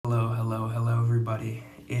everybody.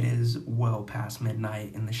 It is well past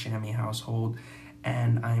midnight in the Chamois household,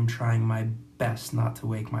 and I am trying my best not to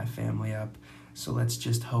wake my family up, so let's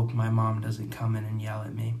just hope my mom doesn't come in and yell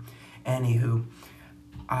at me. Anywho,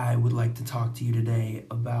 I would like to talk to you today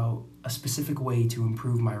about a specific way to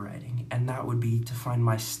improve my writing, and that would be to find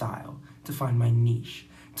my style, to find my niche,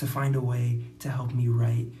 to find a way to help me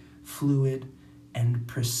write fluid and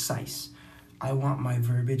precise. I want my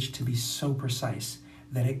verbiage to be so precise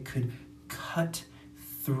that it could cut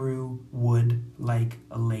through wood like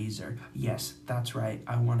a laser. Yes, that's right.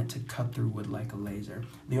 I want it to cut through wood like a laser.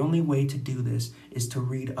 The only way to do this is to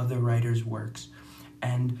read other writers' works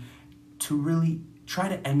and to really try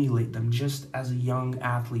to emulate them, just as a young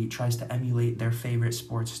athlete tries to emulate their favorite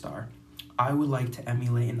sports star. I would like to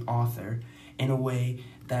emulate an author in a way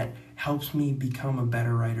that helps me become a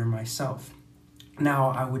better writer myself.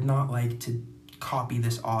 Now, I would not like to copy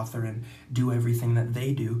this author and do everything that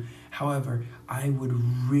they do. However, I would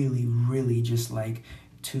really just like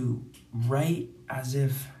to write as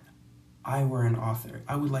if I were an author.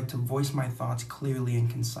 I would like to voice my thoughts clearly and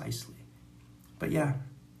concisely. But yeah,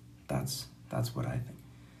 that's what I think.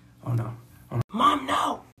 Oh no. Mom,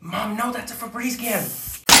 no! Mom, no, that's a Febreze can!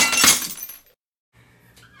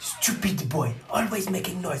 Stupid boy, always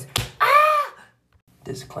making noise.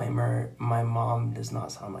 Disclaimer, my mom does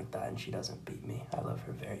not sound like that and she doesn't beat me. I love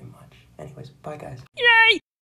her very much. Anyways, bye guys. Yeah.